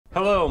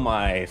Hello,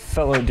 my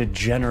fellow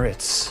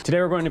degenerates. Today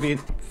we're going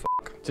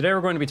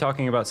to be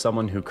talking about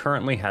someone who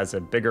currently has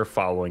a bigger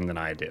following than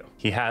I do.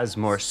 He has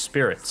more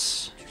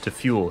spirits to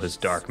fuel his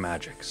dark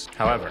magics.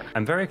 However,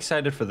 I'm very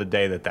excited for the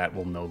day that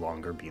will no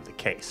longer be the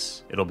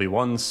case. It'll be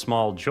one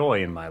small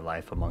joy in my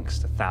life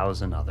amongst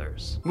 1,000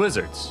 others.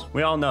 Wizards,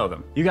 we all know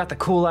them. You got the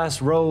cool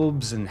ass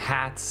robes and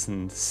hats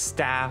and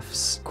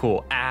staffs,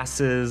 cool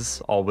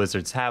asses, all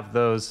wizards have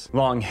those,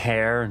 long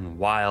hair and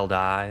wild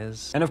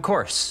eyes, and of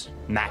course,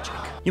 magic.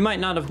 You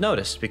might not have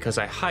noticed because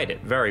I hide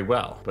it very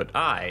well, but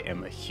I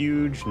am a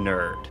huge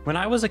nerd. When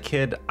I was a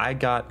kid, I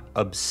got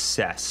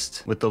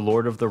obsessed with the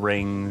Lord of the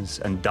Rings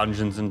and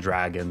Dungeons and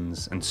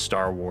Dragons and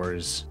Star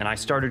Wars, and I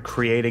started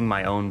creating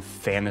my own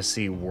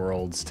fantasy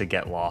worlds to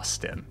get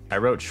lost in. I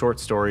wrote short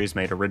stories,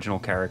 made original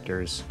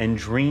characters, and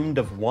dreamed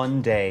of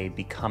one day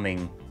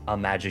becoming a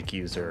magic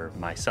user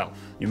myself.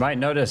 You might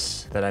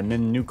notice that I'm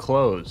in new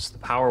clothes. The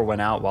power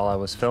went out while I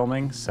was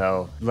filming,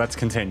 so let's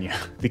continue.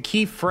 The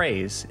key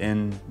phrase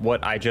in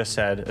what I just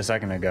said a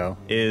second ago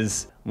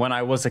is when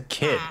I was a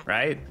kid,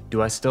 right?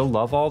 Do I still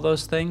love all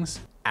those things?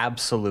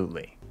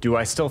 Absolutely. Do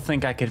I still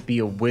think I could be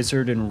a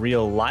wizard in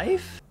real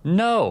life?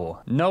 No,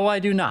 I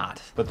do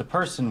not. But the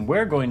person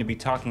we're going to be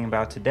talking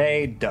about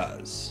today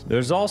does.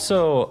 There's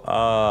also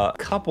a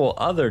couple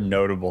other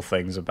notable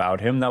things about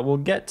him that we'll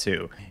get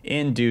to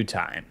in due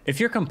time. If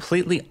you're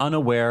completely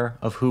unaware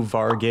of who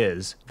Varg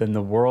is, then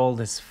the world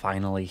is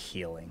finally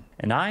healing.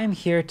 And I am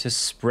here to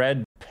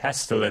spread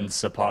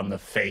pestilence upon the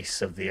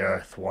face of the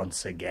earth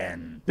once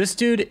again. This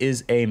dude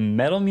is a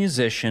metal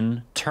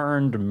musician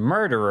turned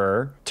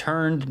murderer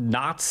turned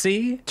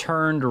Nazi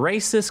turned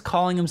racist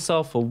calling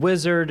himself a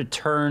wizard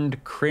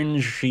turned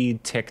cringy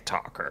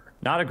TikToker.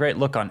 Not a great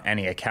look on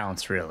any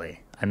accounts,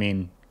 really. I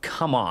mean,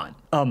 come on.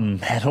 A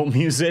metal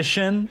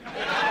musician?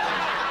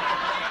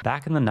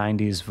 Back in the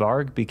 90s,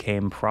 Varg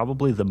became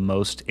probably the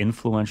most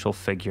influential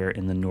figure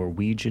in the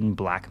Norwegian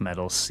black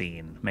metal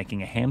scene,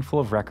 making a handful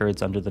of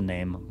records under the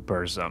name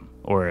Burzum,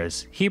 or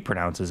as he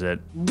pronounces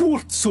it,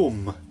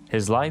 Burzum.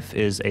 His life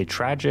is a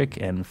tragic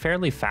and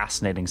fairly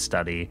fascinating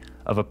study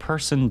of a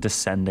person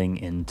descending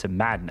into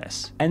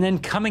madness, and then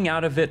coming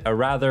out of it a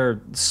rather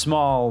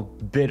small,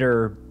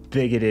 bitter,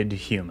 bigoted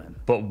human.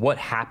 But what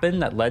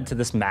happened that led to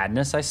this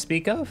madness I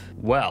speak of?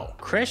 Well,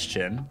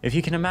 Christian, if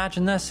you can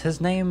imagine this,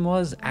 his name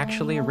was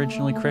actually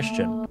originally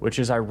Christian, which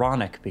is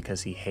ironic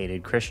because he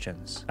hated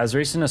Christians. As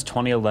recent as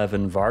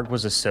 2011, Varg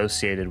was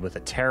associated with a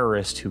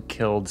terrorist who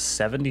killed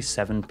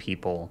 77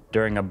 people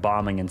during a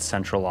bombing in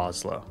central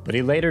Oslo. But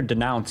he later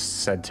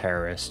denounced said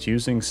terrorist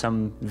using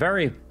some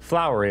very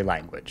flowery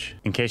language.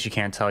 In case you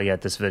can't tell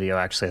yet, this video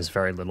actually has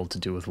very little to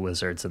do with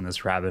wizards, and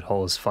this rabbit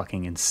hole is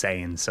fucking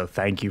insane, so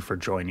thank you for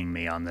joining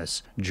me on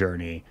this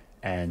journey,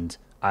 and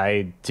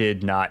I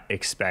did not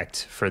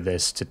expect for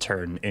this to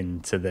turn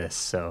into this,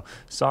 so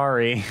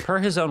sorry. Per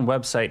his own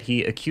website,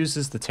 he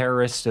accuses the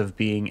terrorist of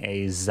being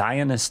a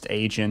Zionist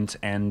agent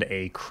and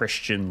a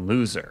Christian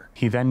loser.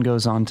 He then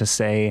goes on to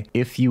say,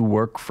 if you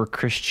work for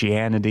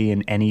Christianity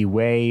in any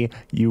way,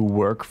 you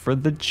work for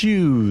the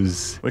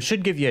Jews. Which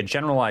should give you a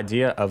general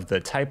idea of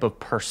the type of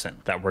person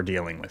that we're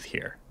dealing with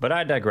here. But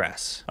I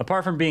digress.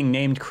 Apart from being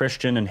named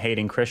Christian and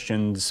hating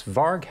Christians,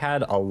 Varg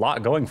had a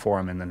lot going for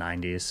him in the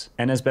 90s,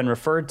 and has been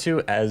referred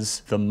to as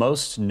the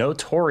most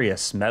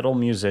notorious metal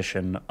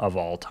musician of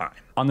all time.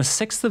 On the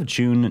 6th of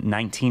June,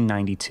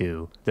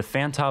 1992, the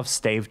Fantov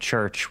Stave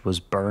Church was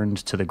burned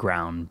to the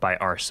ground by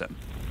arson.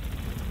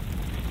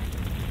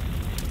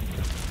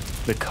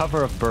 The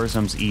cover of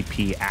Burzum's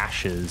EP,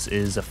 Ashes,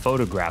 is a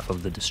photograph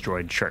of the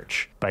destroyed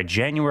church. By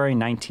January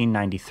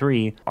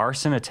 1993,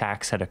 arson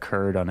attacks had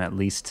occurred on at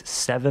least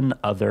 7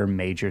 other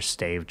major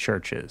stave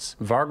churches.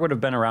 Varg would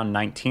have been around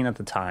 19 at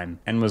the time,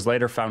 and was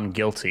later found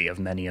guilty of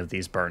many of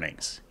these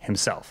burnings.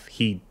 Himself.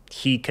 He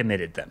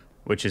committed them,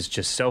 which is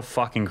just so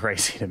fucking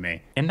crazy to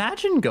me.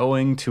 Imagine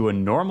going to a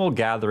normal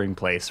gathering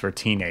place for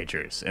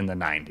teenagers in the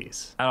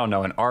 90s. I don't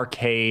know, an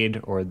arcade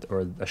or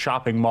a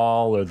shopping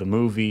mall or the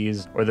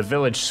movies or the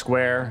village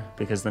square,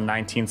 because the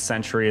 19th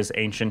century is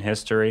ancient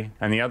history.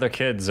 And the other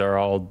kids are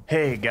all,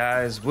 hey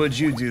guys, what'd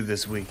you do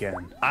this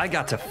weekend? I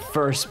got to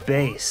first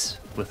base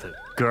with a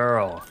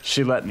girl.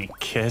 She let me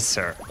kiss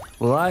her.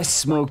 Well, I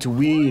smoked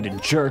weed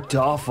and jerked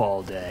off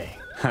all day.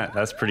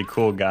 That's pretty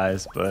cool,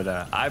 guys, but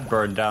I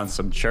burned down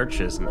some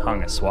churches and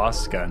hung a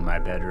swastika in my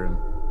bedroom.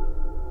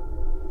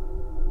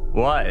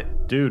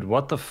 What? Dude,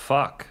 what the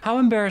fuck? How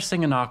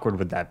embarrassing and awkward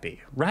would that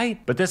be, right?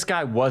 But this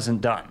guy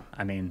wasn't done.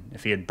 I mean,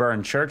 if he had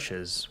burned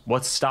churches,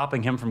 what's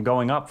stopping him from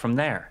going up from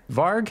there?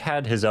 Varg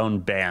had his own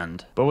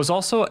band, but was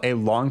also a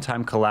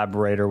longtime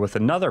collaborator with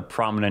another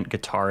prominent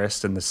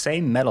guitarist in the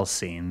same metal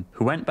scene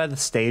who went by the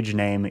stage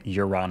name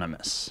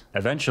Euronymous.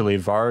 Eventually,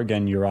 Varg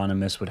and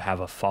Euronymous would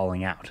have a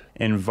falling out,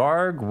 and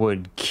Varg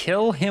would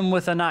kill him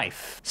with a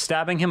knife,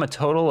 stabbing him a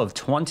total of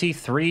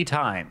 23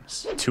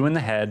 times, 2 in the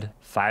head,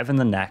 5 in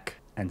the neck,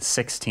 and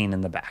 16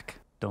 in the back.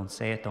 Don't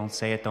say it, don't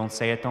say it, don't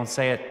say it, don't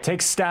say it.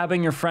 Takes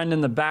stabbing your friend in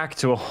the back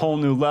to a whole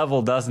new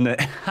level, doesn't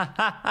it?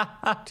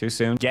 Too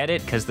soon? Get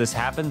it? Because this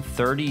happened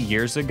 30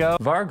 years ago?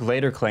 Varg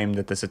later claimed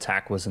that this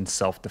attack was in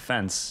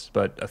self-defense,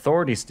 but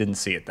authorities didn't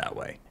see it that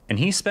way. And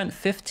he spent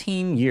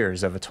 15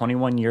 years of a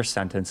 21-year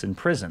sentence in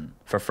prison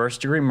for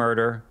first-degree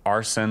murder,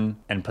 arson,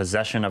 and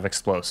possession of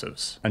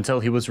explosives, until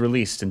he was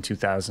released in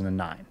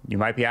 2009. You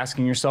might be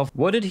asking yourself,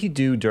 what did he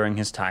do during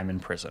his time in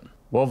prison?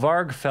 Well,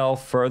 Varg fell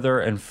further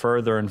and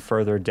further and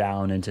further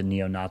down into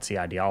neo-Nazi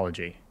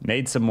ideology,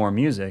 made some more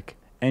music,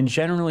 and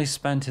generally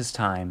spent his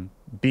time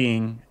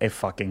being a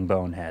fucking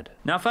bonehead.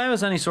 Now, if I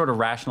was any sort of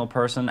rational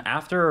person,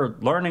 after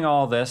learning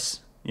all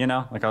this, you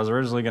know, like I was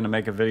originally going to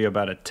make a video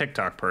about a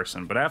TikTok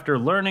person, but after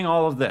learning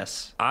all of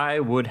this, I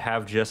would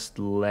have just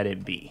let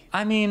it be.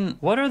 I mean,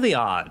 what are the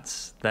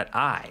odds that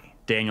I,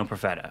 Daniel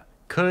Profeta,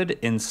 could,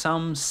 in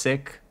some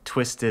sick,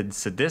 twisted,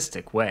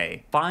 sadistic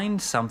way,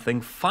 find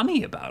something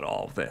funny about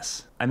all of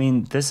this? I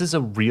mean, this is a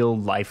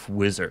real-life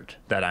wizard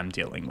that I'm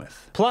dealing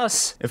with.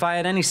 Plus, if I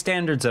had any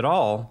standards at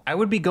all, I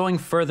would be going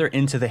further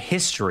into the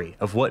history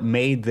of what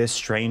made this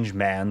strange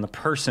man the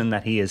person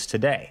that he is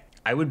today.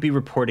 I would be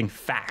reporting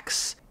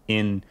facts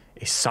in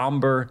a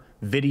somber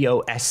video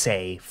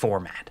essay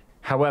format.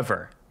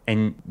 However,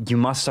 and you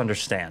must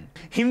understand,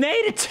 he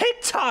made a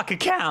TikTok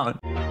account!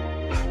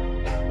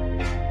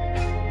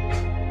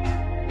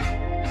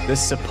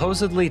 This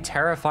supposedly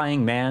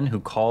terrifying man who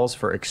calls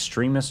for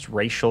extremist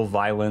racial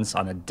violence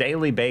on a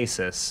daily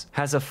basis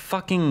has a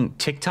fucking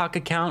TikTok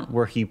account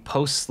where he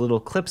posts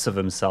little clips of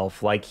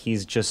himself like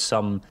he's just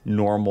some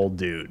normal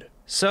dude.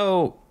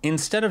 So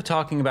instead of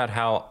talking about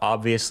how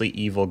obviously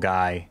evil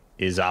guy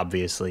is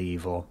obviously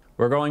evil,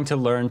 we're going to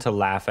learn to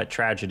laugh at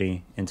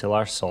tragedy until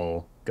our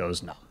soul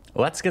goes numb.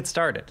 Let's get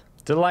started.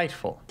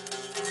 Delightful.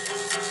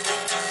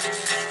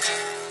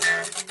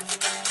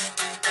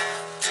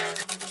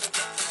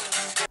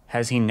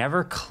 Has he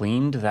never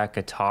cleaned that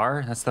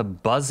guitar? That's the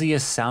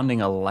buzziest sounding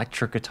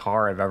electric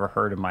guitar I've ever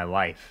heard in my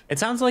life. It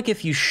sounds like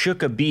if you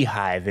shook a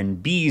beehive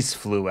and bees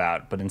flew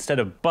out, but instead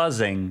of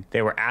buzzing,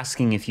 they were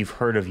asking if you've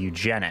heard of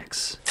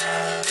eugenics.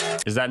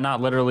 Is that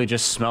not literally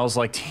just Smells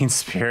Like Teen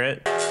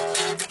Spirit?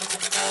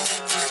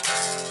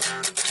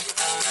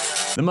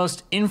 The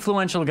most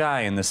influential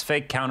guy in this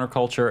fake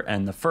counterculture,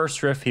 and the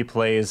first riff he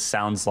plays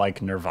sounds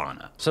like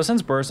Nirvana. So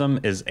since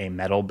Burzum is a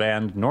metal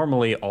band,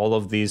 normally all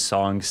of these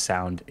songs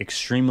sound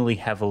extremely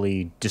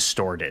heavily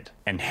distorted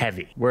and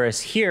heavy. Whereas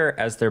here,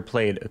 as they're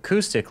played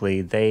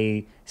acoustically,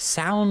 they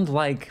sound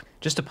like,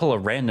 just to pull a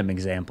random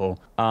example,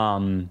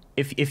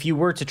 if you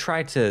were to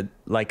try to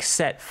like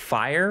set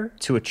fire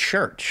to a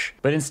church,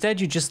 but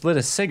instead you just lit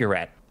a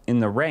cigarette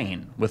in the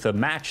rain with a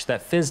match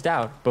that fizzed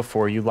out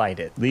before you light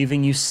it,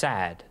 leaving you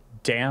sad,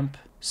 damp,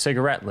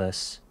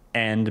 cigaretteless,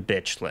 and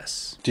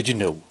bitchless. Did you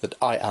know that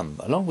I am,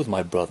 along with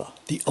my brother,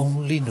 the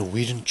only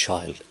Norwegian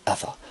child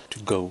ever to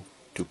go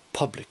to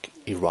public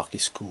Iraqi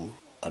school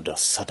under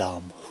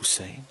Saddam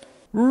Hussein?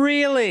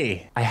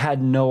 Really? I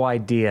had no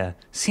idea.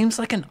 Seems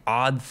like an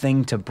odd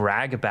thing to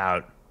brag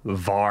about,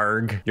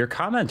 Varg. Your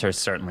commenters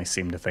certainly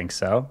seem to think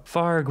so.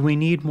 Varg, we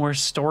need more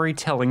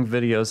storytelling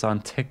videos on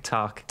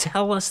TikTok.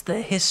 Tell us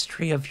the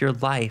history of your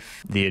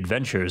life. The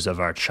adventures of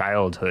our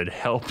childhood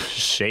help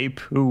shape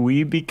who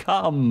we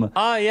become.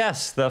 Ah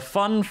yes, the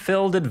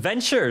fun-filled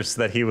adventures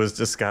that he was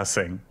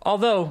discussing.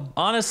 Although,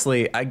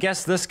 honestly, I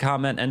guess this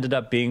comment ended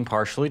up being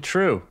partially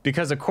true.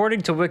 Because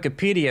according to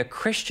Wikipedia,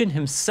 Christian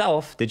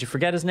himself, did you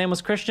forget his name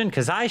was Christian?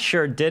 Because I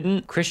sure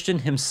didn't. Christian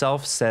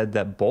himself said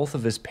that both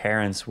of his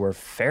parents were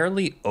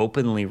fairly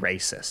openly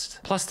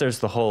racist. Plus there's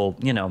the whole,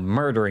 you know,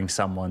 murdering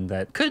someone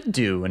that could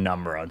do a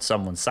number on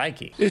someone's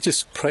psyche. It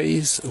is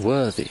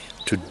praiseworthy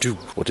to do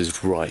what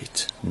is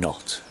right,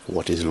 not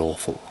what is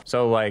lawful.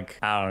 So like,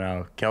 I don't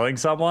know, killing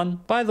someone?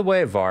 By the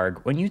way,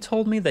 Varg, when you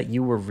told me that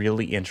you were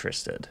really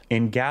interested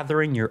in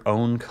gathering your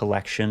own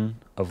collection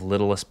of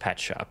Littlest Pet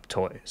Shop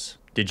toys,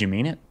 did you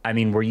mean it? I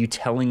mean, were you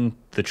telling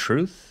the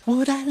truth?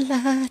 Would I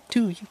lie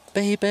to you,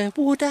 baby?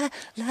 Would I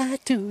lie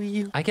to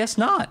you? I guess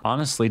not.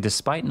 Honestly,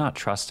 despite not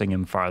trusting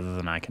him farther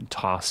than I can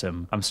toss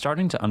him, I'm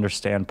starting to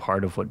understand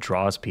part of what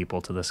draws people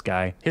to this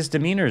guy. His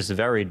demeanor is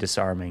very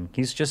disarming.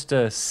 He's just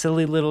a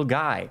silly little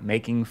guy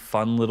making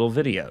fun little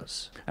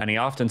videos. And he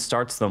often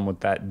starts them with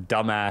that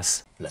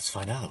dumbass, "Let's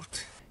find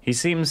out." He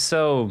seems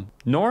so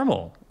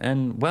normal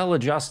and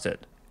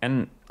well-adjusted.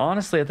 And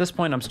honestly, at this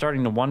point, I'm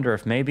starting to wonder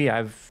if maybe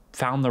I've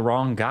found the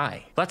wrong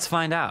guy. Let's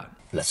find out.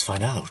 Let's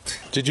find out.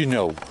 Did you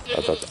know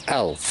that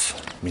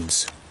elf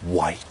means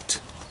white?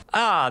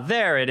 Ah,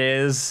 there it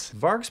is.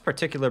 Varg's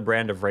particular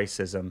brand of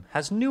racism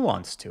has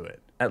nuance to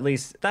it. At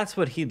least, that's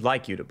what he'd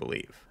like you to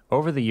believe.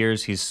 Over the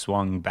years, he's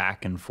swung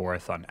back and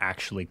forth on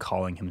actually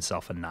calling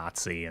himself a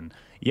Nazi and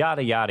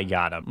yada, yada,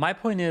 yada. My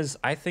point is,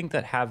 I think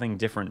that having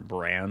different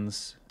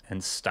brands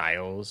and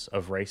styles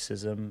of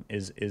racism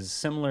is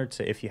similar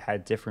to if you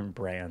had different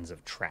brands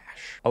of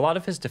trash. A lot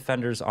of his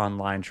defenders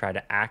online try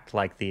to act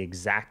like the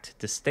exact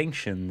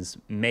distinctions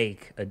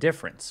make a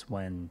difference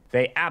when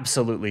they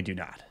absolutely do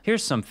not.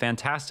 Here's some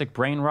fantastic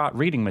brain rot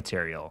reading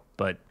material,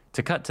 but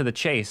to cut to the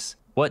chase,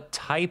 What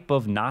type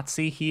of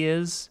Nazi he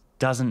is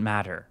doesn't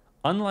matter.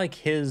 Unlike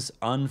his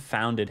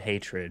unfounded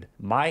hatred,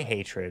 my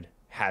hatred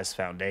has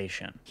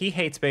foundation. He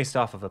hates based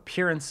off of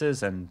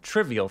appearances and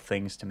trivial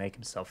things to make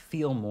himself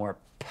feel more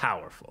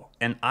powerful.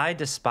 And I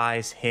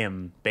despise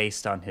him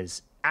based on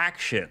his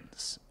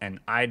actions and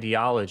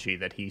ideology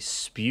that he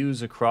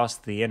spews across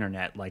the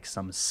internet like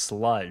some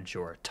sludge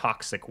or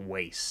toxic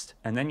waste.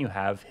 And then you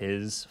have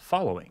his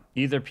following.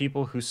 Either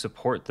people who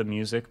support the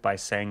music by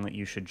saying that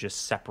you should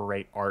just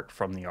separate art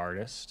from the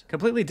artist,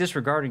 completely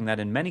disregarding that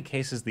in many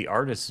cases the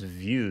artist's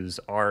views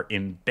are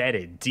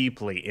embedded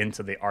deeply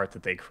into the art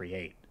that they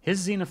create.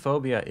 His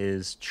xenophobia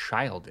is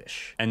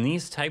childish, and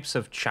these types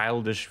of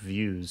childish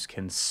views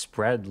can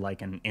spread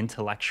like an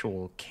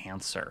intellectual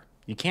cancer.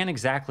 You can't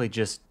exactly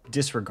just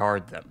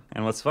disregard them.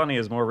 And what's funny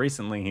is more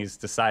recently he's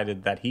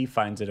decided that he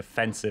finds it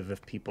offensive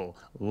if people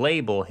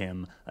label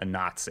him a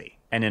Nazi.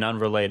 And in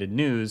unrelated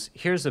news,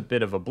 here's a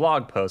bit of a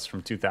blog post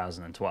from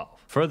 2012.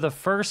 For the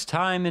first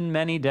time in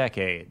many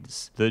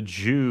decades, the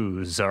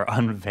Jews are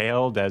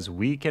unveiled as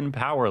weak and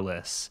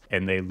powerless,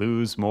 and they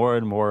lose more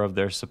and more of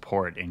their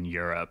support in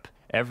Europe.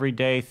 Every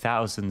day,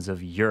 thousands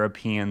of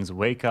Europeans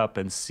wake up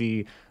and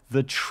see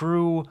the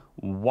true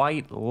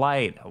white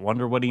light. I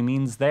wonder what he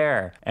means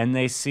there. And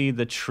they see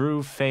the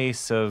true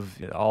face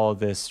of all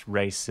this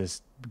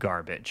racist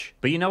garbage.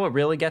 But you know what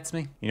really gets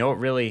me? You know what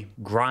really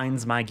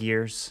grinds my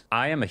gears?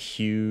 I am a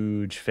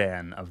huge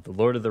fan of The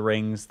Lord of the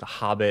Rings, The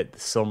Hobbit, The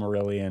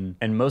Silmarillion,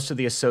 and most of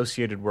the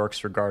associated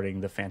works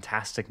regarding the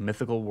fantastic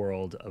mythical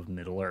world of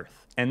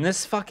Middle-earth. And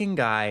this fucking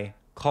guy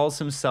calls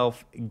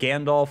himself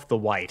Gandalf the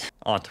White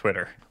on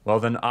Twitter. Well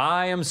then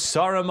I am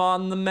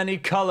Saruman the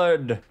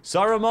Many-Colored,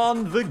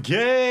 Saruman the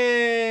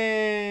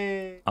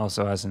Gay!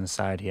 Also, as an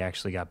aside, he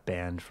actually got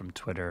banned from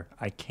Twitter.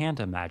 I can't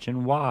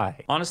imagine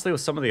why. Honestly,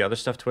 with some of the other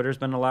stuff Twitter's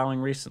been allowing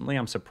recently,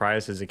 I'm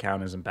surprised his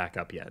account isn't back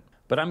up yet.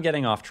 But I'm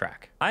getting off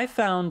track. I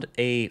found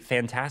a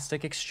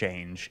fantastic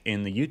exchange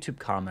in the YouTube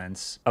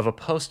comments of a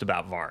post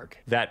about Varg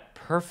that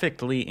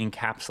perfectly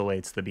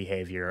encapsulates the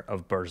behavior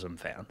of Burzum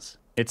fans.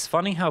 It's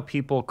funny how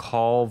people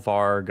call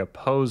Varg a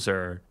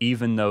poser,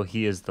 even though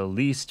he is the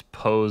least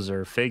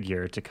poser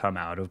figure to come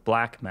out of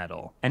black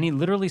metal. And he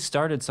literally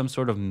started some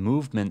sort of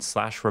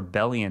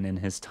movement/rebellion in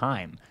his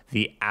time.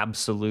 The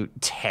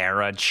absolute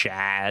Terra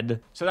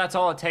Chad. So that's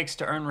all it takes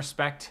to earn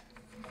respect.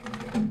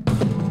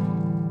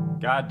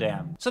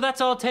 Goddamn. So that's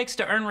all it takes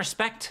to earn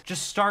respect?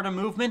 Just start a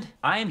movement?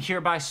 I am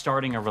hereby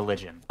starting a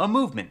religion. A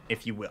movement,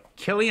 if you will.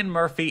 Cillian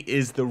Murphy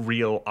is the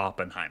real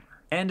Oppenheimer.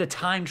 And a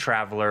time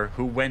traveler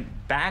who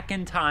went back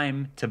in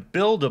time to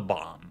build a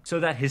bomb so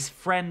that his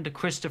friend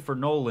Christopher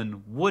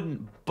Nolan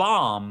wouldn't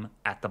bomb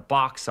at the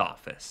box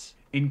office.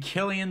 In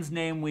Cillian's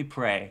name we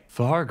pray.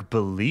 Varg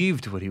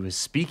believed what he was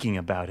speaking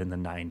about in the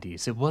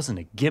 90s. It wasn't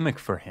a gimmick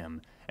for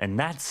him. And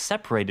that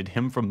separated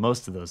him from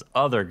most of those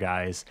other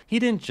guys. He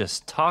didn't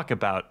just talk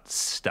about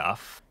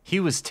stuff. He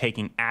was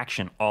taking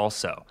action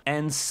also,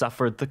 and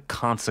suffered the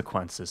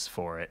consequences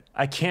for it.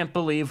 I can't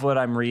believe what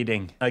I'm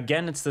reading.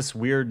 Again, it's this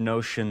weird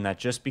notion that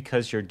just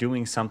because you're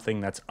doing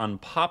something that's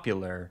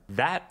unpopular,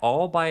 that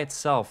all by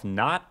itself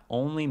not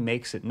only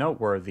makes it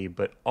noteworthy,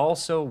 but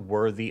also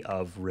worthy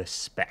of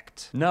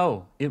respect.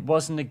 No, it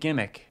wasn't a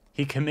gimmick.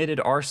 He committed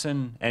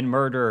arson and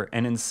murder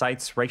and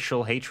incites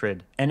racial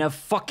hatred. And of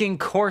fucking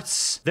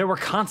course, there were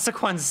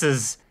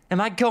consequences.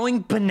 Am I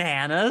going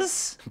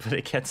bananas? But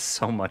it gets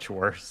so much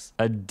worse.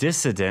 A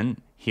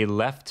dissident, he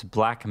left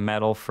black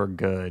metal for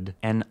good.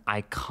 An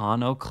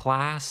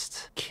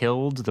iconoclast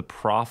killed the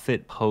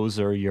prophet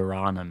poser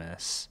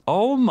Euronymous.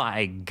 Oh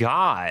my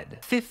god.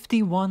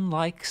 51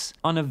 likes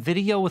on a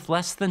video with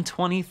less than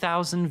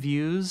 20,000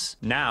 views?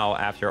 Now,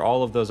 after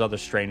all of those other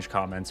strange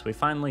comments, we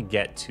finally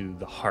get to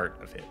the heart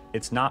of it.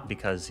 It's not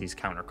because he's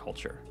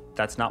counterculture.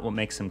 That's not what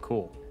makes him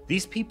cool.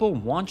 These people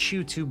want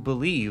you to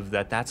believe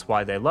that that's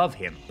why they love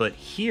him, but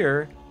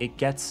here it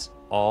gets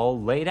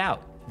all laid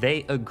out.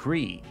 They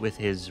agree with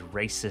his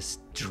racist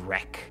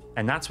dreck,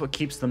 and that's what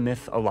keeps the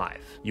myth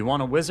alive. You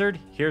want a wizard?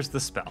 Here's the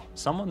spell.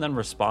 Someone then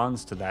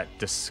responds to that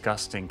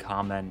disgusting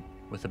comment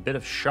with a bit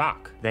of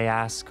shock. They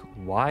ask,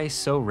 why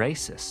so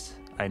racist?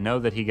 I know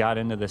that he got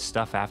into this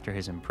stuff after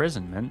his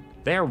imprisonment.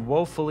 They are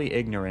woefully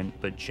ignorant,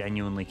 but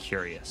genuinely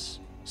curious.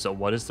 So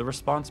what is the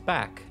response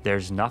back?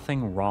 There's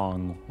nothing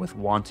wrong with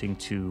wanting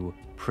to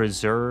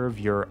preserve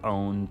your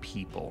own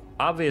people.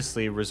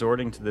 Obviously,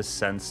 resorting to this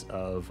sense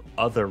of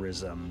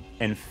otherism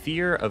and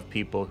fear of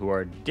people who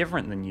are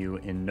different than you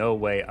in no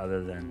way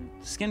other than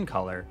skin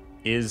color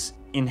is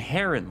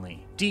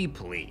inherently,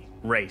 deeply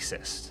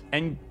racist.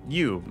 And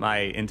you, my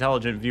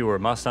intelligent viewer,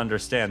 must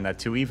understand that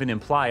to even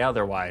imply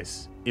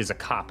otherwise is a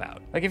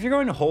cop-out. Like, if you're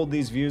going to hold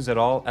these views at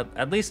all,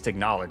 at least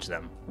acknowledge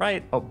them,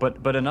 right? Oh,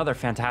 but another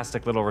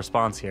fantastic little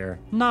response here.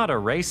 Not a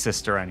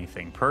racist or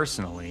anything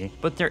personally,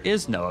 but there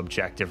is no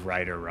objective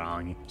right or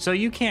wrong. So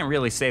you can't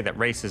really say that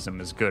racism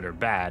is good or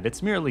bad.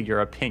 It's merely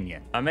your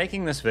opinion. I'm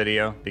making this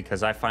video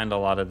because I find a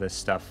lot of this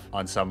stuff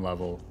on some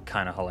level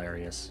kind of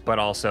hilarious, but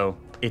also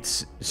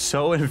It's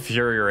so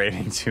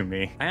infuriating to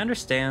me. I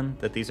understand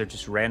that these are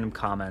just random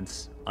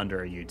comments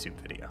under a YouTube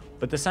video,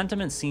 but the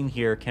sentiment seen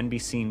here can be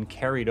seen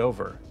carried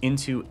over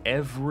into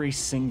every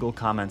single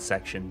comment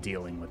section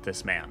dealing with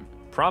this man,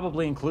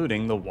 probably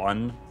including the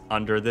one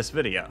under this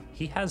video.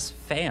 He has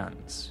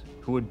fans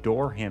who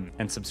adore him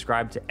and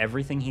subscribe to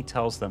everything he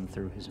tells them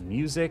through his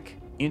music,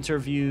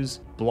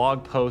 interviews,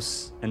 blog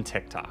posts, and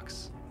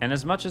TikToks. And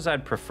as much as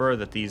I'd prefer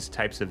that these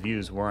types of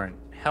views weren't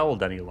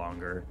held any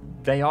longer,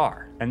 they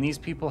are. And these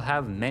people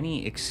have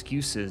many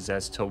excuses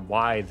as to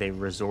why they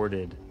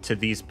resorted to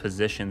these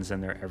positions in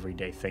their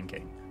everyday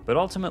thinking. But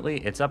ultimately,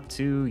 it's up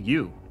to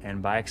you,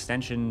 and by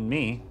extension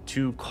me,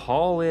 to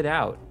call it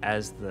out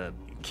as the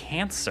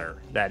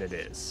cancer that it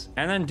is,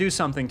 and then do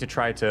something to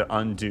try to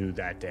undo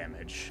that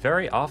damage.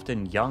 Very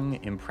often,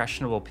 young,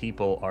 impressionable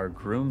people are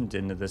groomed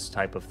into this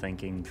type of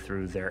thinking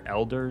through their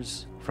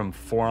elders, from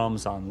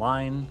forums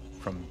online,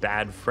 from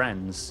bad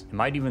friends. It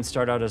might even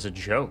start out as a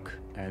joke,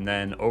 and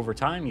then over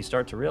time you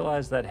start to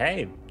realize that,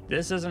 hey,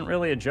 this isn't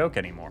really a joke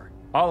anymore.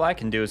 All I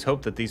can do is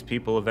hope that these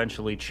people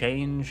eventually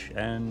change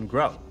and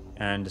grow.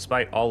 And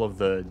despite all of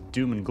the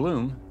doom and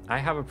gloom, I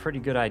have a pretty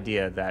good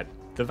idea that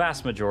the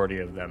vast majority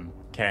of them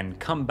can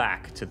come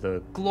back to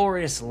the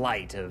glorious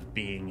light of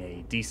being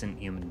a decent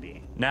human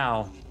being.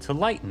 Now, to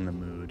lighten the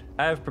mood,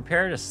 I have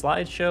prepared a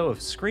slideshow of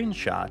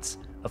screenshots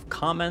of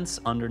comments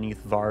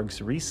underneath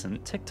Varg's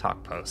recent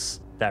TikTok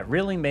posts that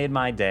really made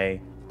my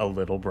day a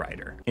little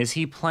brighter. Is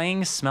he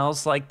playing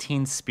Smells Like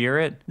Teen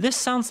Spirit? This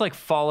sounds like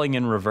Falling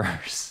in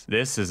Reverse.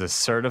 This is a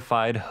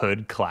certified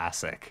hood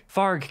classic.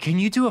 Varg, can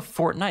you do a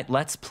Fortnite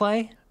Let's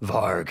Play?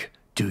 Varg,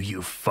 do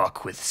you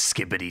fuck with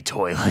Skibbity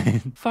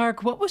Toilet?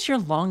 Varg, what was your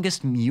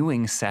longest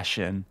mewing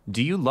session?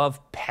 Do you love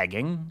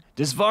pegging?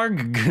 Does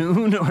Varg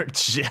goon or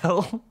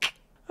chill?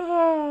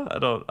 I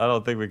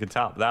don't think we could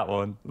top that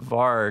one.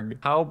 Varg,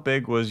 how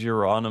big was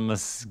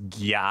Euronymous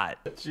yacht?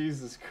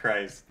 Jesus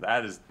Christ,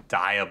 that is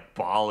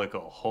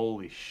diabolical.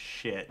 Holy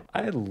shit.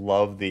 I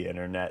love the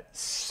internet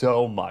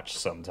so much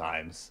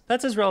sometimes.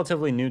 That's his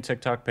relatively new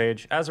TikTok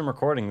page. As I'm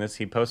recording this,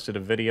 he posted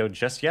a video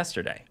just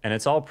yesterday, and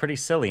it's all pretty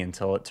silly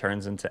until it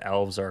turns into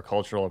elves are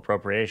cultural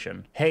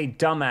appropriation. Hey,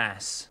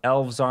 dumbass,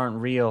 elves aren't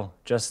real,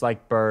 just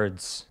like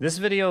birds. This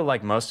video,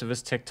 like most of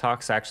his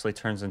TikToks, actually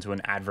turns into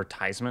an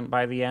advertisement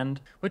by the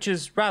end, which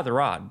is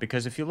rather odd,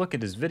 because if you look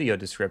at his video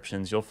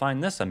descriptions, you'll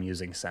find this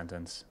amusing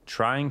sentence.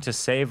 Trying to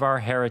save our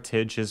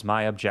heritage is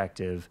my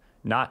objective,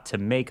 not to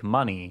make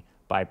money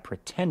by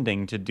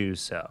pretending to do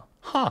so.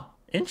 Huh,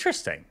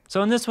 interesting.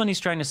 So in this one, he's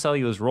trying to sell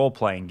you his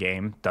role-playing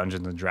game,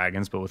 Dungeons and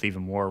Dragons, but with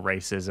even more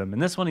racism. In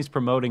this one, he's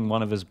promoting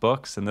one of his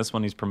books, and this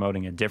one, he's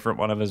promoting a different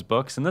one of his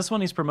books, and this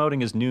one, he's promoting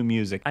his new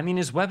music. I mean,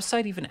 his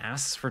website even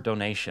asks for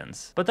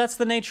donations. But that's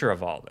the nature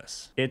of all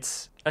this.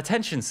 It's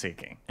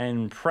attention-seeking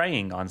and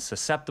preying on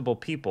susceptible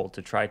people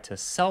to try to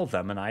sell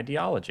them an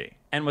ideology.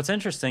 And what's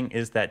interesting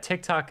is that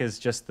TikTok is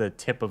just the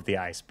tip of the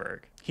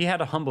iceberg. He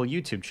had a humble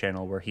YouTube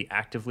channel where he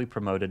actively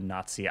promoted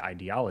Nazi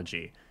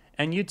ideology,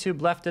 and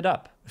YouTube left it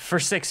up for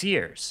 6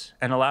 years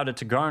and allowed it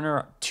to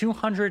garner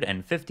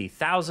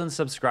 250,000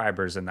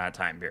 subscribers in that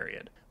time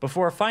period,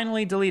 before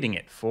finally deleting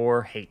it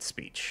for hate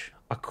speech.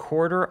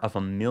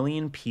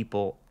 250,000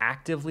 people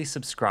actively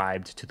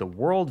subscribed to the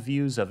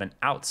worldviews of an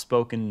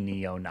outspoken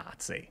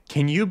neo-Nazi.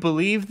 Can you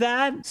believe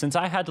that? Since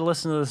I had to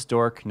listen to this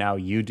dork, now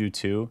you do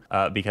too,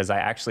 because I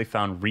actually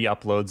found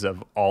re-uploads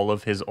of all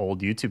of his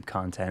old YouTube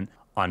content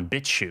on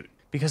BitChute.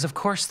 Because of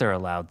course they're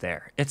allowed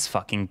there. It's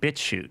fucking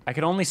BitChute. I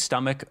could only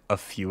stomach a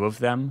few of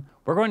them.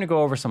 We're going to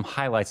go over some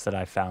highlights that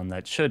I found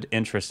that should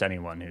interest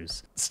anyone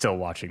who's still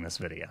watching this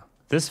video.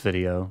 This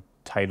video,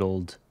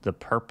 titled The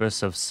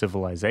Purpose of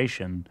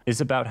Civilization,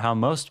 is about how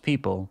most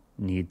people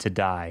need to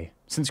die.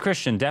 Since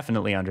Christian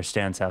definitely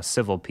understands how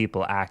civil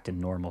people act in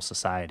normal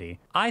society,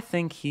 I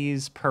think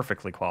he's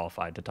perfectly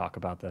qualified to talk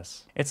about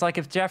this. It's like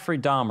if Jeffrey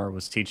Dahmer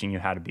was teaching you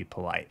how to be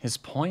polite. His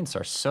points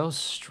are so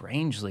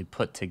strangely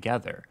put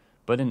together,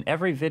 but in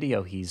every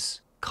video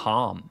he's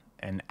calm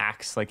and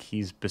acts like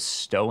he's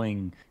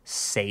bestowing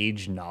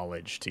sage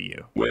knowledge to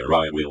you. Where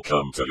I will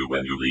come to you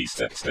when you least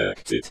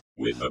expect it,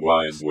 with the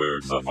wise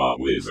words of our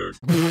wizard.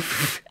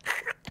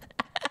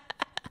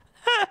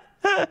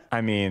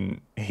 I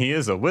mean, he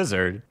is a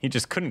wizard. He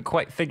just couldn't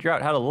quite figure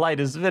out how to light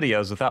his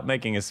videos without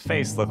making his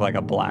face look like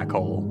a black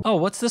hole. Oh,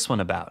 what's this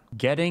one about?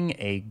 Getting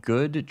a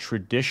good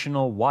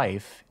traditional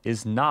wife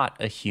is not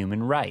a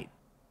human right.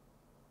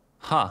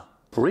 Huh.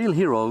 Real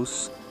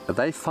heroes,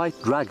 they fight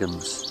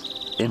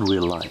dragons in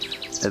real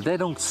life. They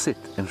don't sit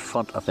in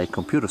front of a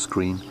computer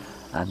screen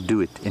and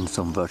do it in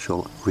some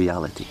virtual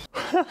reality.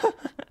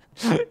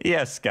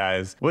 Yes,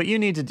 guys, what you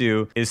need to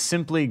do is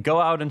simply go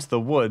out into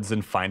the woods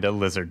and find a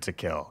lizard to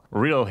kill.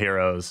 Real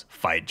heroes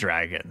fight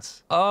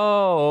dragons.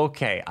 Oh,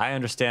 okay, I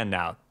understand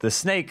now. The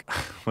snake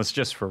was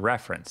just for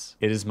reference.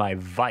 It is my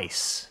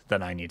vice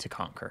that I need to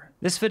conquer.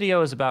 This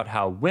video is about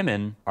how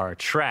women are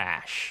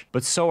trash,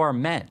 but so are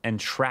men, and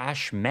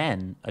trash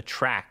men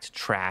attract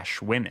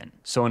trash women.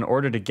 So in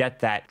order to get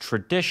that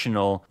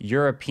traditional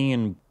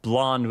European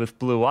blonde with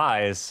blue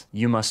eyes,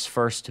 you must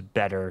first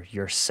better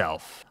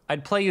yourself.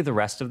 I'd play you the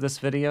rest of this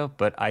video,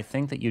 but I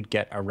think that you'd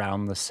get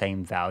around the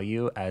same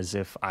value as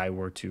if I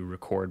were to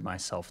record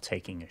myself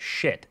taking a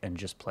shit and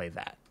just play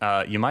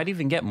that. You might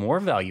even get more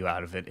value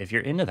out of it if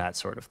you're into that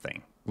sort of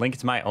thing. Link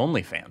to my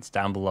OnlyFans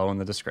down below in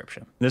the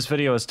description. This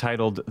video is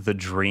titled The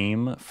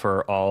Dream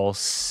for All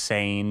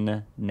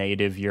Sane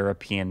Native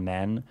European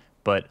Men,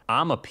 but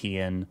I'm a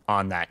peeing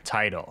on that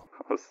title.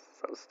 That was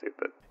so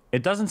stupid.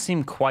 It doesn't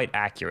seem quite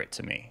accurate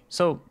to me.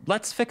 So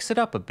let's fix it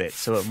up a bit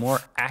so it more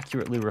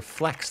accurately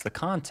reflects the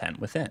content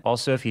within.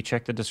 Also, if you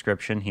check the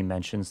description, he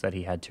mentions that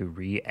he had to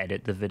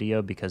re-edit the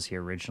video because he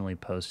originally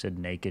posted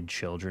naked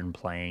children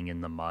playing in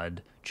the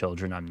mud.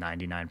 Children I'm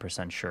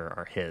 99% sure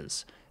are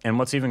his. And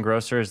what's even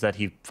grosser is that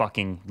he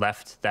fucking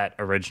left that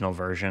original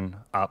version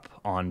up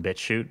on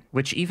BitChute,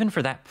 which even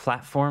for that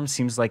platform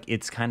seems like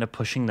it's kind of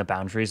pushing the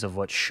boundaries of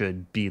what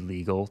should be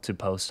legal to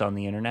post on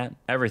the internet.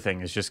 Everything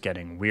is just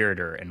getting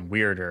weirder and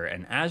weirder,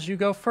 and as you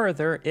go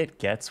further, it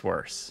gets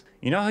worse.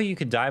 You know how you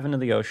could dive into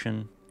the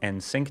ocean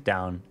and sink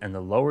down, and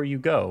the lower you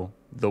go,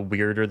 the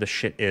weirder the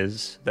shit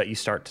is that you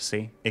start to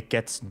see? It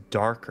gets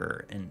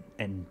darker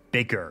and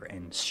bigger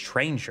and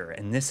stranger,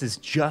 and this is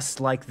just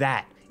like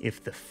that.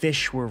 If the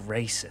fish were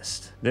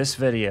racist. This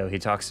video, he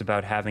talks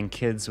about having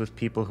kids with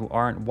people who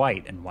aren't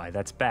white and why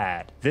that's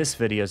bad. This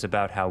video is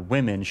about how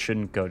women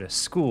shouldn't go to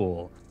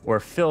school or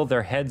fill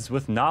their heads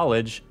with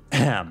knowledge.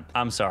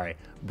 I'm sorry,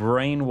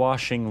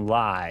 brainwashing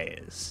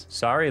lies.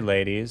 Sorry,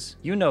 ladies,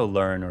 you no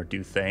learn or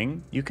do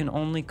thing. You can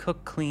only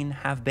cook, clean,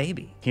 have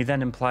baby. He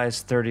then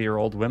implies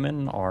 30-year-old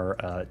women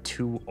are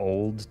too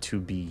old to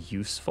be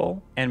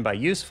useful. And by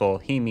useful,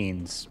 he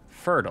means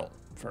fertile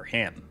for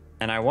him.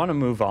 And I want to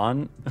move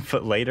on,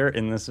 but later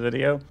in this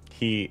video,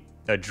 he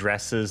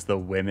addresses the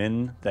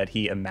women that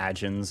he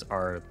imagines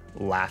are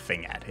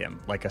laughing at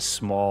him, like a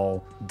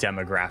small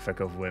demographic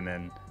of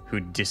women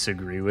who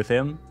disagree with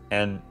him.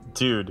 And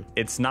dude,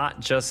 it's not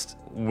just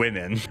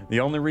women.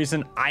 The only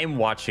reason I'm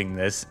watching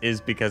this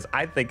is because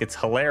I think it's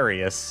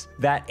hilarious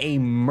that a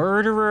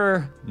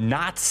murderer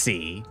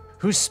Nazi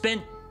who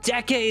spent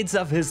decades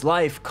of his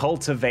life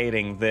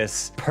cultivating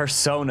this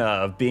persona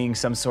of being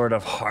some sort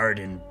of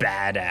hardened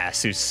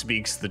badass who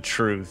speaks the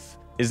truth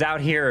is out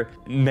here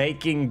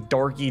making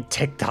dorky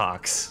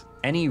TikToks.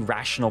 Any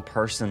rational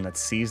person that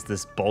sees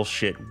this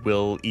bullshit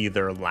will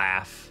either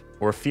laugh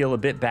or feel a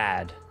bit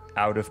bad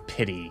out of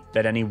pity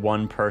that any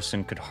one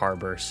person could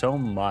harbor so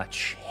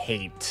much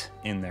hate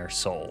in their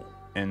soul.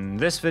 In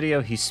this video,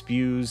 he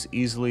spews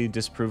easily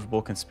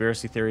disprovable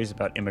conspiracy theories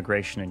about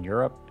immigration in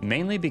Europe,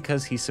 mainly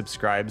because he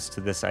subscribes to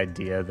this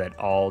idea that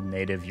all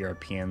native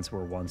Europeans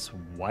were once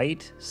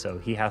white, so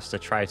he has to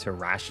try to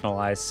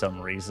rationalize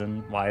some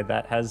reason why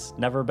that has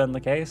never been the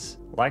case.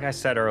 Like I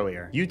said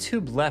earlier,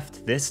 YouTube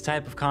left this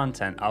type of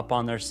content up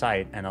on their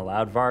site and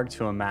allowed Varg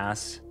to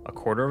amass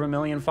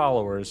 250,000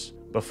 followers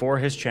before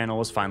his channel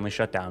was finally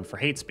shut down for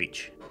hate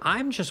speech.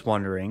 I'm just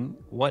wondering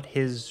what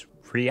his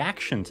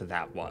reaction to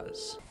that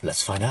was.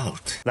 Let's find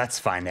out. Let's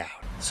find out.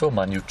 So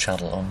my new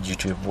channel on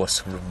YouTube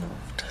was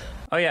removed.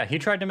 Oh yeah, he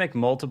tried to make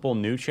multiple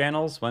new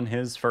channels when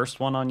his first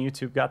one on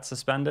YouTube got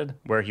suspended,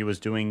 where he was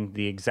doing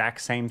the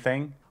exact same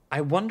thing. I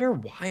wonder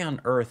why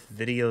on earth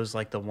videos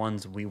like the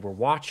ones we were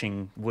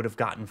watching would have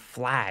gotten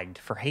flagged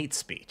for hate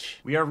speech.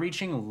 We are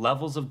reaching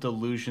levels of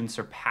delusion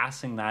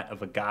surpassing that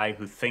of a guy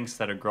who thinks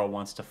that a girl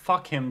wants to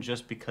fuck him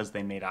just because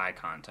they made eye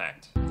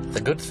contact.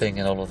 The good thing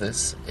in all of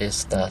this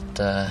is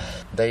that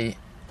they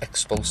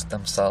exposed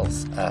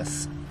themselves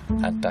as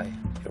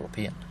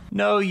anti-European.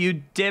 No,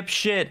 you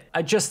dipshit.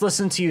 I just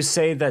listened to you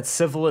say that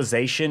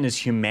civilization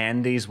is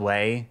humanity's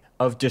way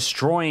of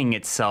destroying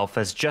itself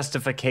as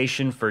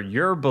justification for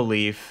your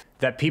belief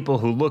that people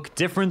who look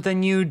different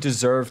than you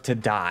deserve to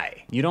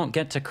die. You don't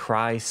get to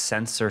cry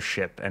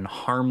censorship and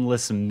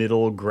harmless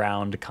middle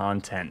ground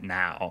content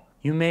now.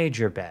 You made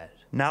your bed.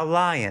 Now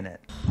lie in it.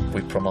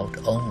 We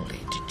promote only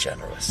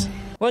degeneracy.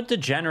 What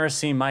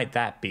degeneracy might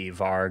that be,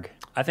 Varg?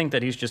 I think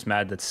that he's just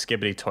mad that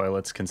Skibbity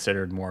Toilet's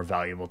considered more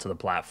valuable to the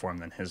platform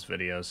than his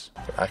videos.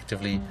 We're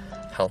actively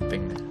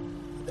helping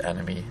the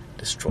enemy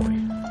destroy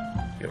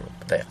Europe.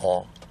 They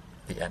are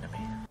the enemy.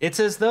 It's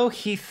as though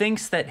he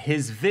thinks that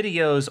his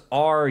videos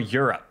are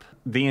Europe,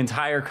 the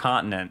entire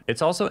continent.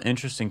 It's also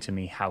interesting to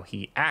me how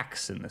he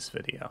acts in this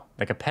video,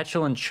 like a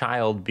petulant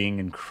child being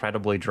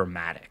incredibly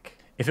dramatic.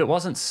 If it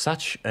wasn't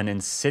such an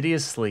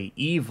insidiously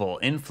evil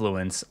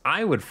influence,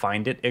 I would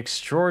find it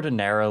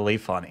extraordinarily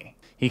funny.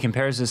 He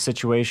compares his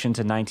situation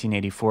to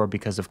 1984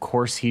 because of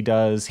course he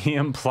does. He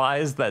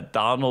implies that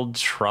Donald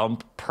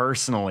Trump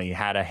personally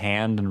had a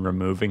hand in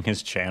removing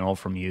his channel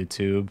from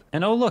YouTube.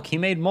 And oh look, he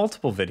made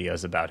multiple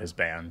videos about his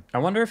ban. I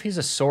wonder if he's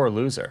a sore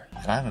loser.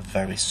 I'm a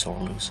very sore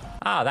loser.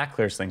 Ah, that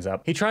clears things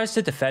up. He tries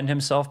to defend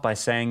himself by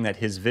saying that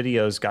his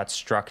videos got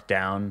struck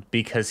down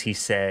because he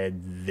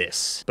said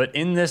this. But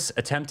in this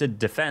attempted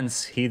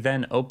defense, he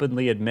then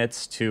openly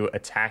admits to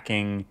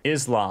attacking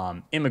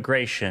Islam,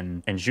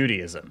 immigration, and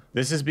Judaism.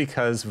 This is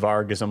because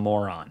Varg is a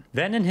moron.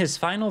 Then in his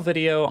final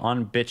video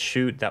on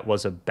BitChute that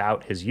was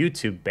about his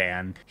YouTube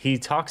ban, he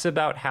talks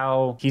about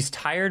how he's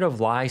tired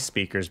of lie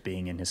speakers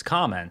being in his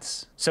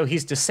comments. So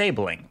he's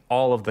disabling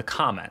all of the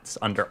comments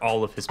under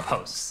all of his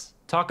posts.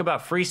 Talk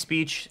about free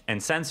speech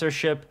and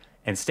censorship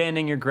and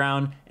standing your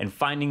ground and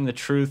finding the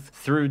truth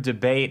through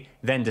debate,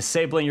 then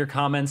disabling your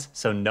comments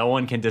so no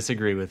one can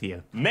disagree with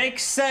you.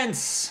 Makes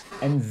sense!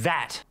 And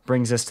that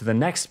brings us to the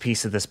next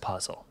piece of this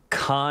puzzle.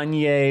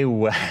 Kanye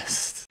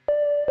West.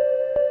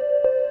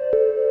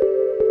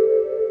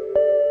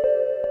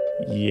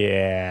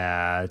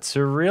 Yeah,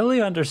 to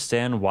really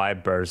understand why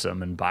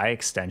Burzum and by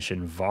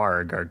extension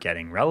Varg are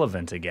getting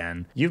relevant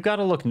again, you've got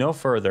to look no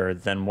further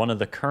than one of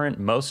the current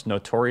most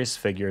notorious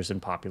figures in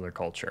popular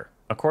culture.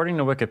 According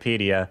to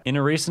Wikipedia, in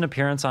a recent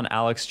appearance on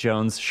Alex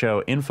Jones'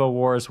 show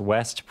InfoWars,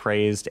 West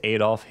praised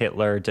Adolf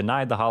Hitler,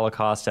 denied the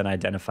Holocaust, and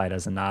identified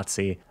as a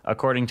Nazi.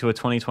 According to a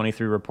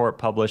 2023 report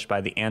published by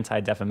the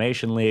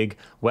Anti-Defamation League,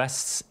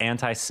 West's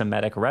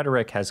anti-Semitic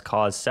rhetoric has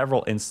caused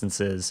several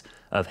instances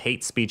of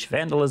hate speech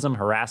vandalism,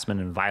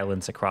 harassment, and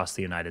violence across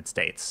the United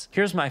States.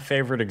 Here's my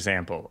favorite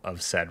example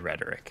of said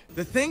rhetoric.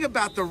 The thing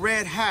about the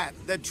red hat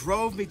that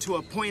drove me to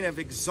a point of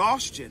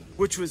exhaustion,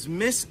 which was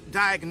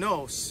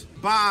misdiagnosed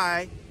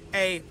by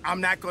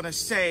I'm not going to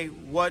say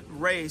what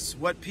race,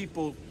 what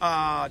people,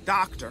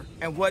 doctor,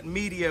 and what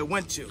media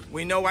went to.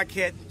 We know I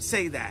can't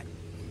say that.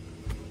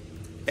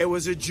 It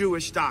was a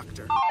Jewish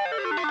doctor.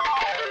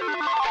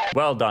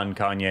 Well done,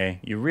 Kanye.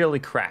 You really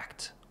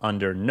cracked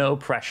under no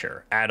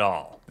pressure at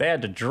all. They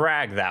had to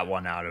drag that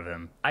one out of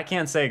him. I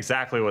can't say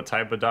exactly what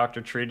type of doctor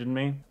treated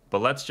me,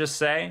 but let's just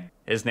say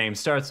his name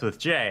starts with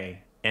J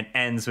and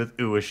ends with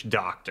Ooish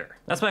Doctor.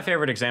 That's my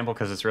favorite example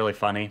because it's really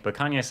funny, but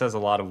Kanye says a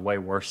lot of way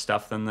worse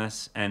stuff than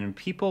this, and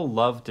people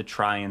love to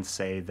try and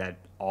say that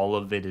all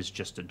of it is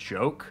just a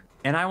joke.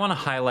 And I want to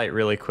highlight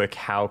really quick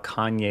how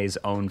Kanye's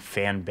own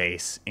fan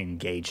base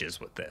engages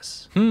with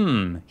this.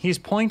 He's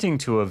pointing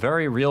to a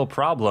very real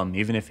problem,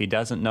 even if he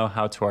doesn't know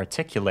how to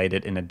articulate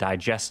it in a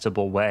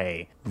digestible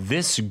way.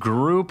 This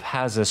group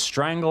has a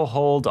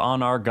stranglehold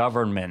on our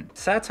government.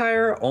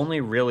 Satire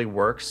only really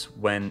works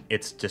when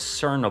it's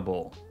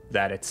discernible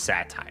that it's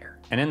satire.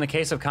 And in the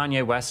case of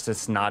Kanye West,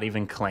 it's not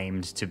even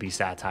claimed to be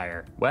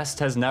satire. West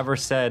has never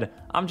said,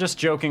 "I'm just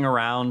joking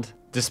around,"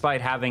 despite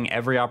having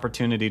every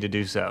opportunity to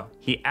do so.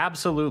 He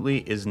absolutely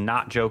is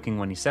not joking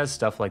when he says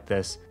stuff like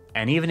this,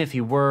 and even if he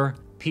were,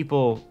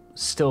 people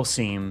still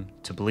seem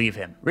to believe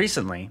him.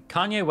 Recently,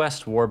 Kanye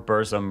West wore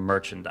Burzum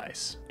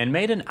merchandise and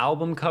made an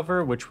album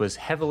cover which was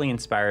heavily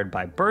inspired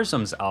by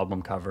Burzum's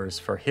album covers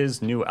for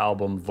his new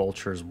album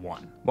Vultures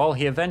 1. While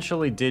he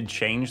eventually did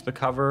change the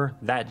cover,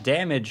 that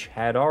damage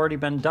had already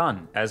been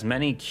done, as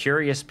many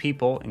curious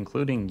people,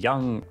 including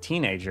young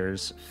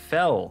teenagers,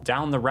 fell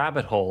down the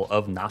rabbit hole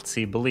of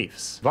Nazi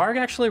beliefs. Varg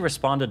actually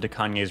responded to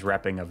Kanye's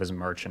repping of his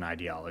merch and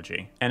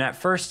ideology, and at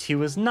first he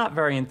was not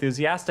very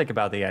enthusiastic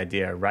about the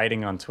idea,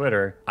 writing on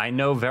Twitter, "I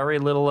know very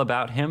little about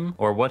him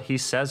or what he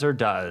says or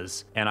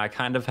does, and I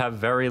kind of have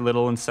very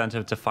little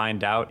incentive to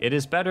find out. It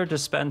is better to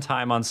spend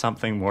time on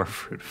something more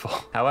fruitful."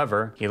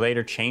 However, he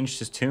later changed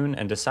his tune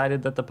and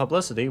decided that the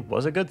publicity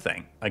was a good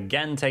thing,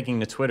 again taking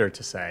to Twitter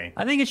to say,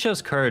 "I think it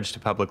shows courage to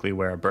publicly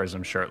wear a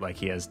Burzum shirt like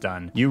he has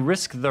done. You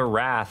risk the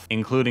wrath,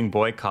 including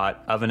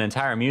boycott, of an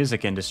entire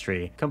music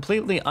industry,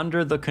 completely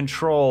under the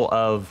control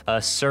of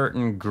a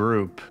certain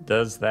group."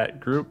 Does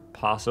that group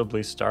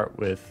possibly start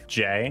with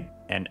J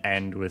and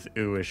end with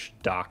Ooish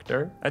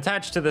Doctor?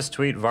 Attached to this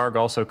tweet, Varg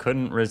also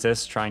couldn't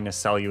resist trying to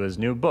sell you his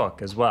new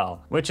book as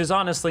well, which is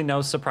honestly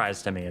no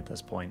surprise to me at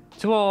this point.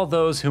 To all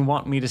those who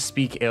want me to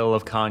speak ill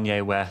of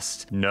Kanye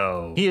West,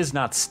 no, he is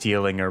not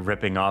stealing or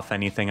ripping off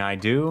anything I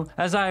do.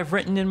 As I have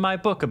written in my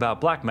book about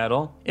black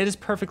metal, it is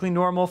perfectly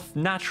normal,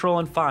 natural,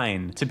 and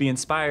fine to be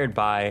inspired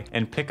by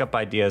and pick up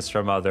ideas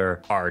from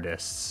other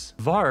artists.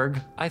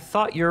 Varg, I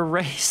thought you're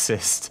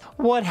racist.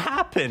 What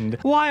happened?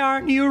 Why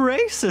aren't you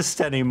racist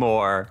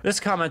anymore?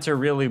 This commenter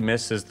really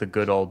misses the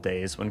good old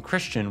days when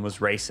Christian was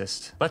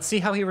racist. Let's see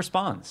how he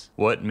responds.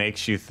 What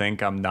makes you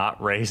think I'm not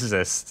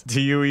racist?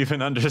 Do you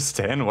even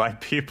understand why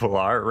people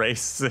are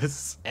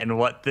racist and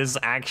what this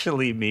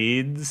actually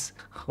means?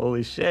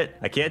 Holy shit.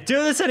 I can't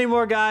do this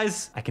anymore,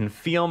 guys. I can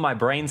feel my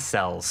brain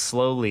cells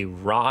slowly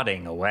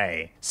rotting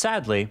away.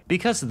 Sadly,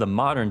 because of the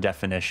modern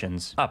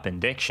definitions up in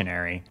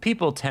dictionary,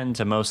 people tend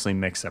to mostly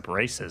mix up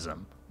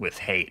racism with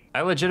hate.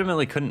 I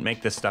legitimately couldn't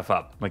make this stuff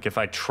up, like if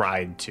I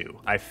tried to.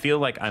 I feel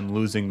like I'm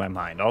losing my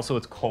mind. Also,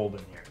 it's cold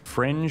in here.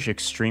 Fringe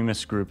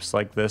extremist groups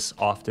like this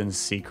often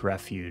seek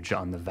refuge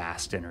on the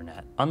vast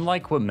internet.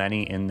 Unlike what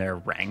many in their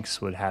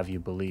ranks would have you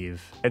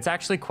believe, it's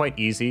actually quite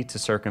easy to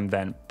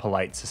circumvent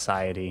polite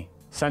society,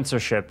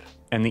 censorship,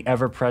 and the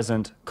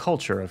ever-present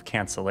culture of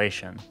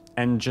cancellation,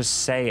 and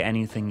just say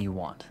anything you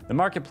want. The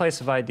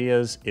marketplace of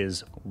ideas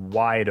is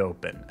wide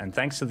open, and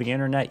thanks to the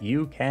internet,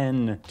 you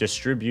can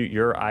distribute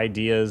your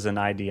ideas and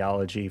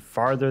ideology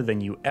farther than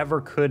you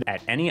ever could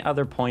at any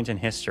other point in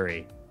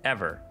history.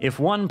 Ever. If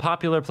one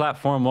popular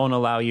platform won't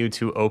allow you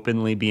to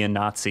openly be a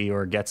Nazi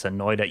or gets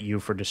annoyed at you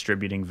for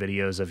distributing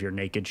videos of your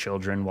naked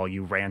children while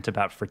you rant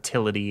about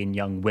fertility in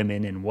young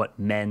women and what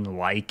men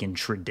like in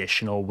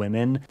traditional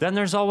women, then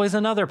there's always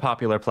another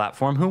popular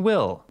platform who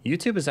will.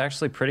 YouTube is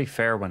actually pretty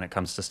fair when it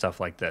comes to stuff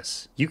like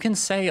this. You can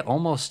say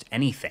almost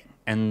anything.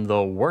 And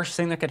the worst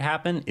thing that could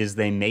happen is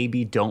they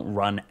maybe don't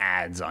run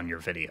ads on your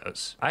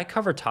videos. I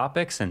cover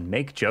topics and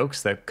make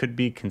jokes that could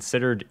be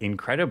considered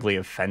incredibly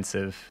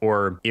offensive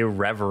or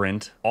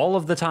irreverent all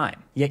of the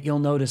time. Yet you'll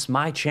notice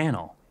my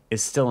channel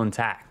is still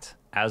intact,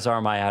 as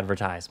are my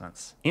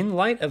advertisements. In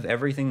light of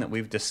everything that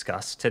we've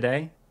discussed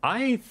today,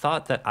 I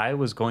thought that I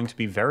was going to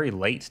be very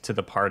late to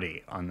the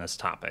party on this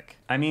topic.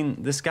 I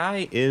mean, this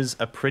guy is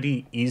a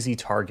pretty easy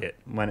target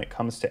when it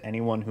comes to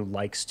anyone who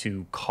likes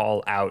to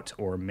call out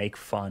or make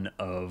fun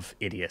of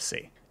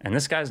idiocy. And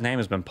this guy's name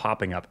has been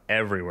popping up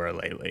everywhere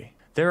lately.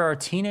 There are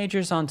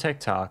teenagers on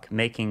TikTok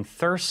making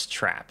thirst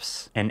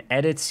traps and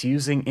edits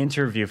using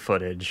interview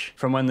footage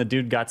from when the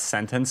dude got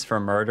sentenced for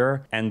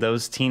murder, and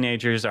those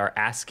teenagers are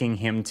asking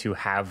him to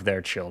have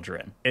their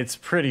children. It's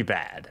pretty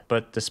bad.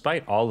 But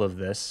despite all of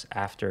this,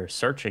 after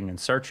searching and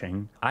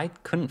searching, I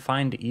couldn't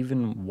find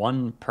even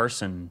one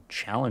person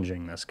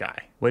challenging this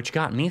guy. Which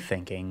got me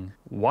thinking,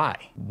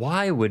 why?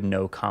 Why would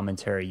no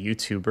commentary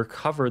YouTuber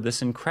cover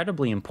this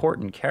incredibly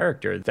important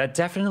character that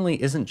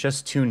definitely isn't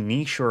just too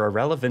niche or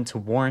irrelevant to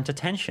warrant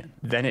attention?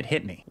 Then it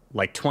hit me,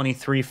 like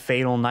 23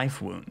 fatal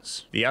knife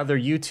wounds. The other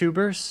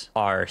YouTubers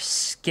are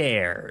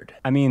scared.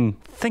 I mean,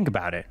 think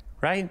about it,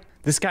 right?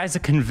 This guy's a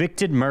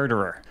convicted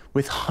murderer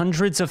with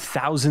hundreds of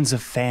thousands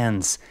of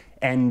fans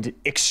and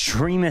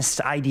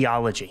extremist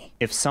ideology.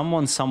 If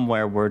someone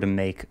somewhere were to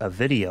make a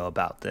video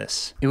about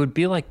this, it would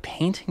be like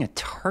painting a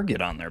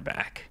target on their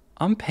back.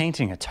 I'm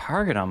painting a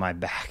target on my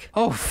back.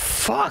 Oh,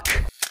 fuck!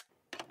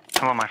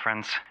 Hello, my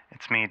friends.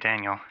 It's me,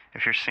 Daniel.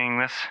 If you're seeing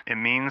this, it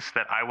means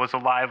that I was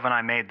alive when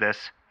I made this,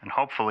 and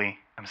hopefully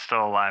I'm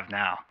still alive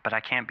now. But I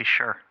can't be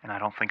sure, and I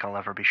don't think I'll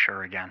ever be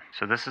sure again.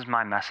 So this is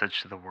my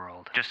message to the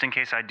world. Just in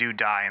case I do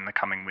die in the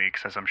coming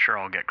weeks, as I'm sure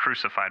I'll get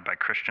crucified by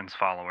Christian's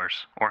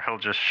followers. Or he'll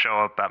just show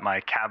up at my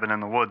cabin in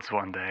the woods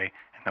one day,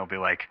 and they'll be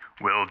like,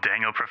 will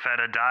Daniel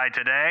Profeta die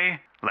today?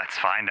 Let's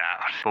find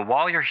out. But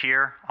while you're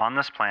here on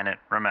this planet,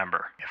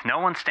 remember, if no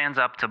one stands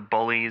up to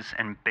bullies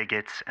and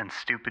bigots and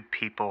stupid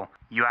people,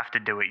 you have to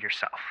do it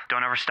yourself.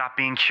 Don't ever stop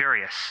being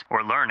curious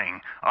or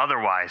learning.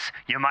 Otherwise,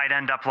 you might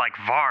end up like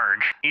Varg.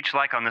 Each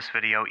like on this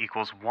video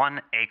equals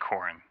 1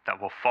 acorn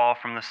that will fall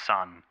from the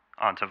sun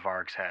onto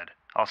Varg's head.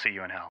 I'll see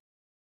you in hell.